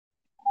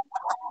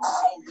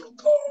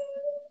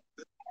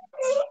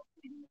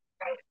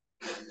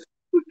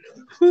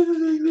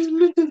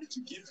Look,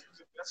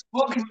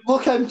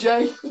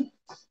 MJ.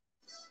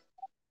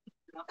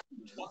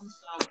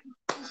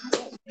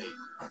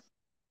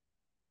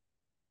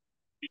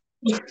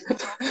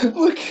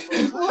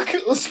 Look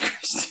at us,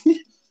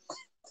 Christy.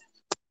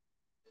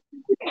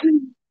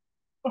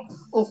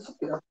 Oh,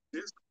 yeah.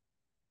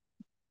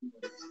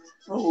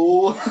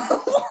 Oh,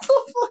 what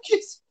the fuck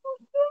is?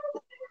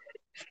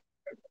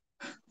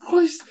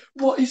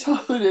 What is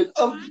happening?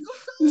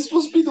 This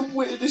must be the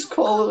weirdest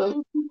call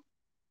ever.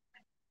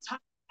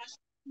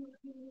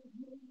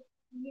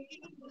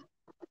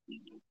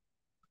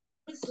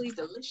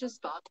 Delicious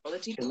bar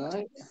quality. Can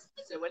I?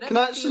 So whenever Can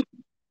I actually?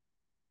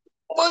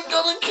 Oh my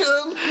god, I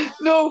can't!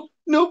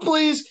 No,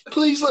 please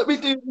let me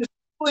do this.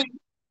 Please,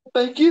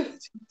 thank you.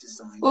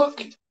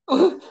 Look,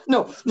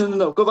 no,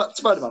 go back to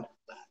Spider-Man.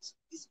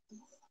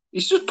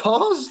 He's just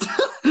paused.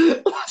 What's he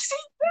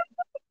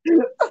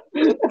doing?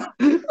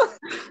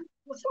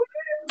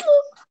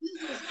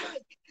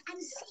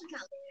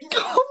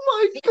 Oh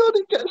my god,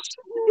 it gets.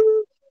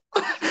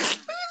 This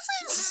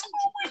is so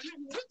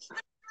weird.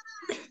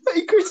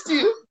 Hey, Christy.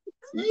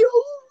 Yo.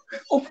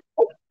 Oh.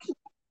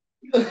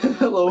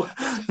 Hello.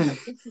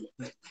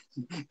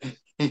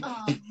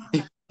 Oh,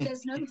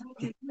 there's no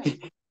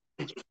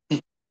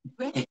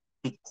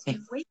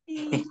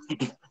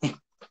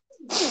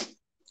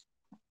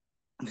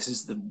This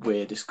is the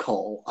weirdest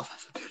call I've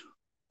ever done.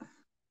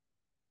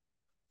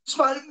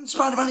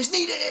 Spider-Man is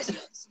needed.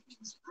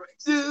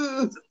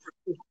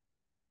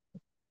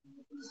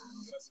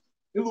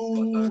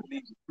 Hello.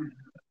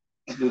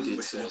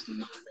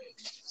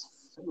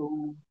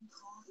 Hello.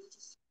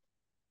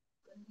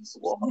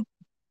 What?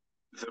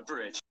 The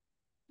Bridge.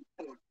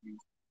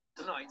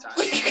 Tonight at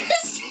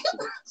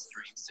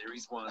Stream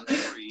Series 1,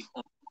 3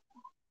 on.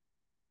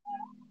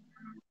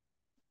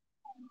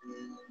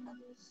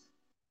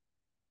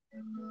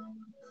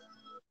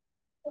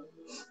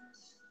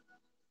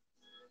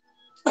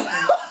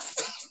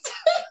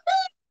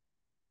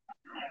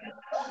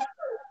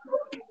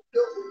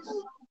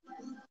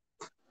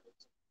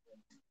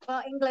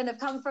 Well, England have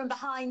come from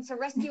behind to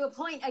rescue a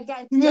point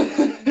against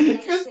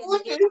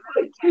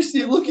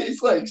Christy, look at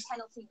his legs.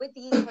 Penalty with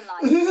the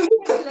equaliser.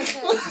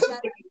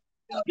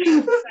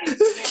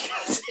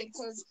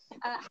 Because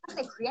how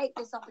they create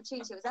this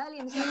opportunity? It was early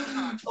in the second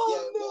half. Oh,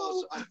 yeah, it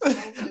was. I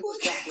think it was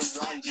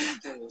Declan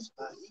Rice.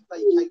 He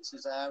vacates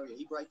his area.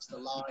 He breaks the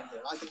line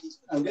here. I think he's.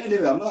 I'm going to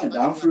do it. I'm lying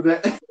down for a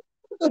bit.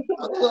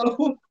 Hello.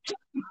 No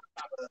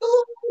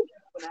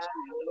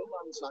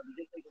man's land.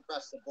 He didn't even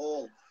press the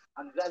ball.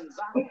 And then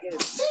that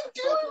gives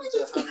problem to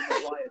Harry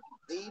Maguire.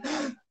 He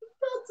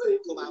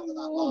come out of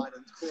that line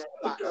and create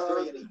back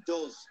three, and he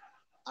does.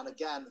 And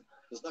again,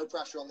 there's no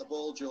pressure on the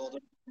ball, Jordan.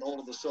 And all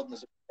of a sudden,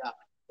 there's a gap.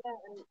 Yeah,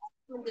 and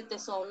he did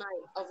this all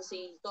night. Obviously,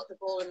 he got the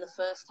ball in the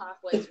first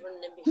half where he's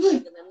running in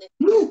behind, and then this.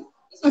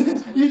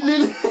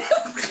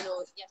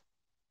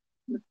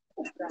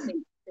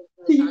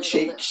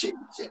 Should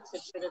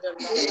have done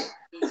better.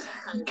 He's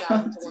kind of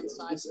down to one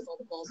side before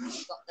the ball's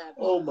got there.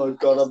 Oh my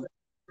god,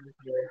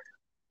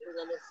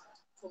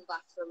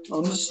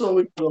 I'm so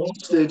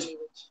exhausted.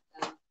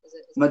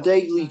 My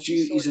daily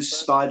duties as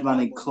Spider-Man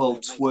in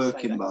clothes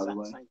working, by the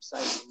way.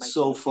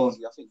 So fun.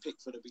 I think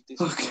Pickford would be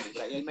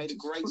disappointed. He made a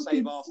great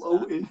save after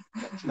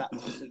that.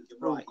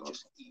 Right,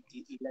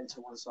 he led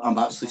to one side. I'm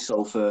actually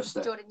so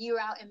thirsty. Jordan, you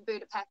were out in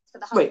Budapest for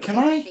the Wait, can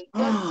I?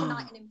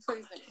 Tonight an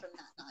improvement from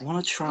that night. I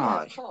want to try.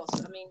 Yeah, of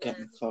course. I mean, get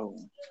my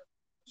phone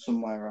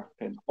somewhere up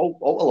in. Oh,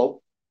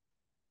 hello.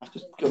 I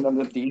just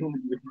remember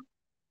dealing with.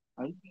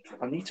 I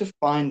need to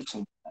find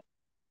something.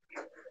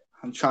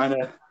 I'm trying.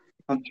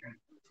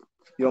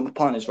 You're on the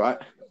planners, right?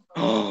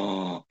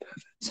 Oh,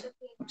 perfect.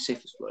 Let's see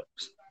if this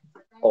works.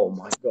 Oh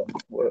my god,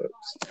 it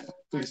works.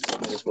 Please tell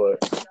me this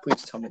works.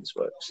 Please tell me this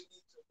works.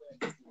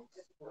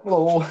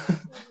 Hello.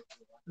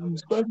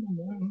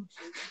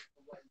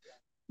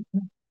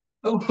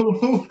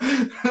 Hello.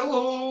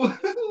 Hello.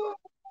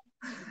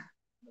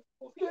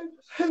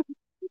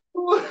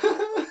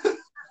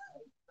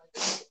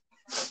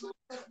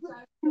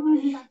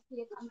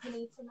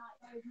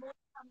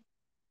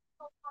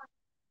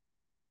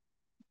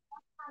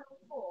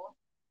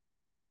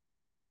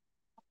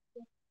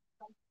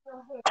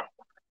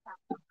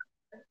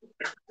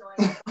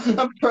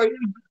 I'm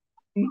trying.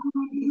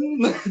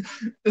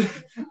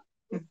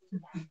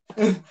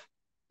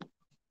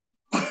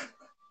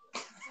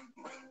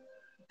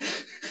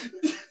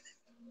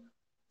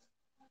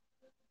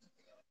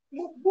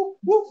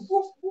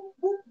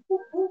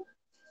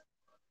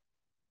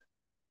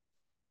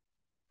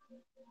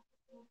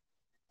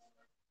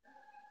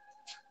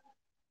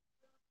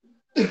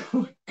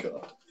 Oh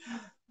god.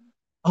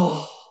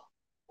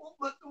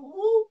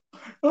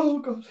 Oh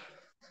god.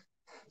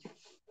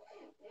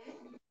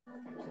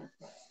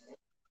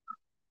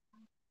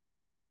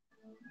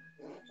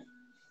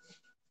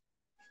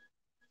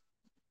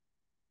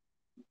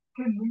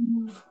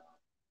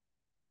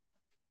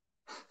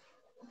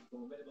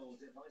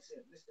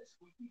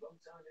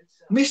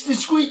 Mr.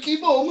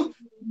 Squeaky Bum?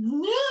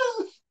 No.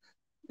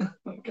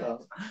 Oh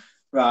god.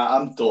 Right,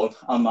 I'm done.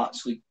 I'm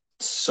actually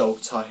So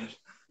tired.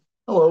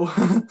 Hello.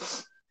 I'm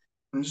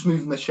just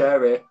moving the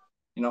chair here.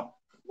 You know.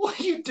 What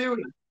are you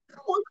doing?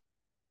 What,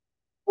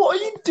 what are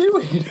you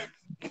doing?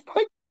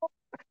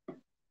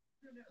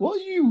 What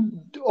are you?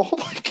 Oh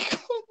my god!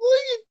 What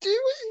are you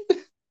doing?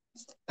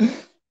 I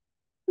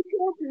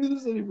can't do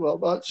this anymore.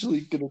 I'm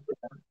actually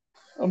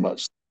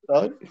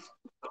dying.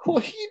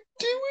 What are you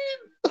doing?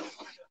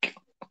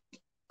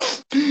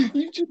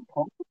 You just.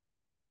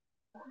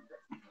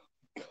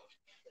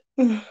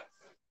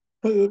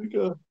 Oh my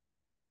god.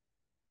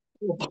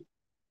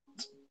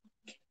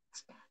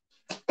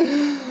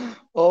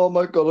 Oh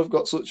my god, I've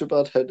got such a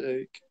bad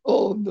headache.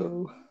 Oh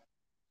no.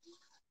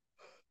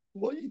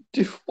 What you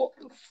do? What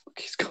the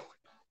fuck is going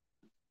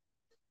on?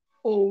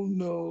 Oh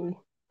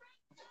no.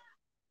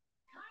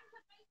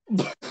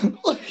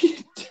 What are you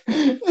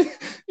doing?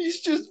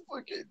 He's just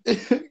fucking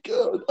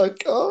God, I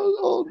can't.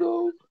 Oh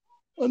no.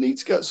 I need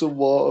to get some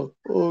water.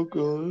 Oh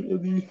god. I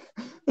need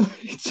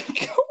to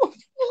go. What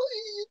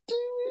are you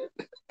doing?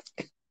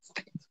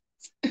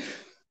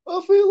 I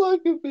feel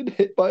like I've been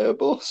hit by a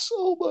bus.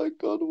 Oh my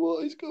god,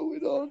 what is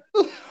going on?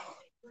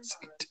 What's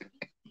he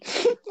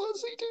doing?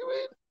 What's he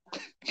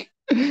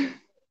doing?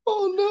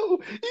 Oh no,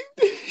 his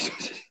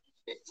legs.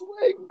 His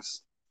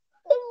legs.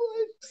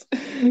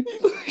 He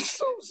looks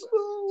so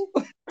small.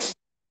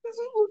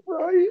 Doesn't look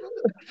right.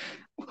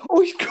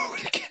 Oh, he's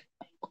going again.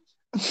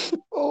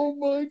 Oh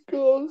my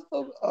god,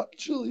 I'm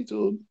actually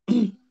done.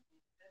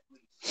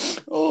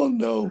 Oh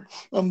no,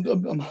 I'm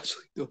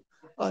actually done.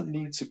 I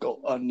need to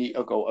go. I need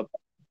to go to bed.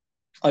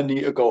 I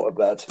need to go to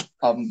bed.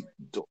 I'm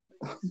done.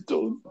 I'm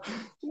done.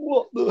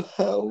 What the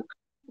hell?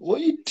 What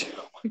are you doing?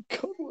 Oh my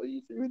god, what are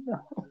you doing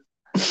now?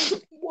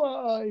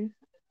 Why?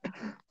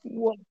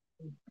 What?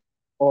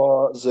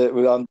 Oh, that's it.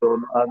 I'm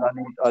done. And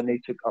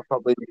I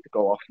probably need to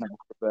go off now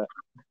for a bit.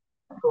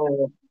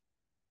 Oh,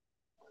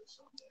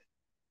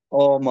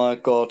 oh my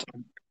god,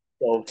 I'm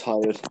so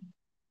tired.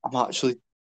 I'm actually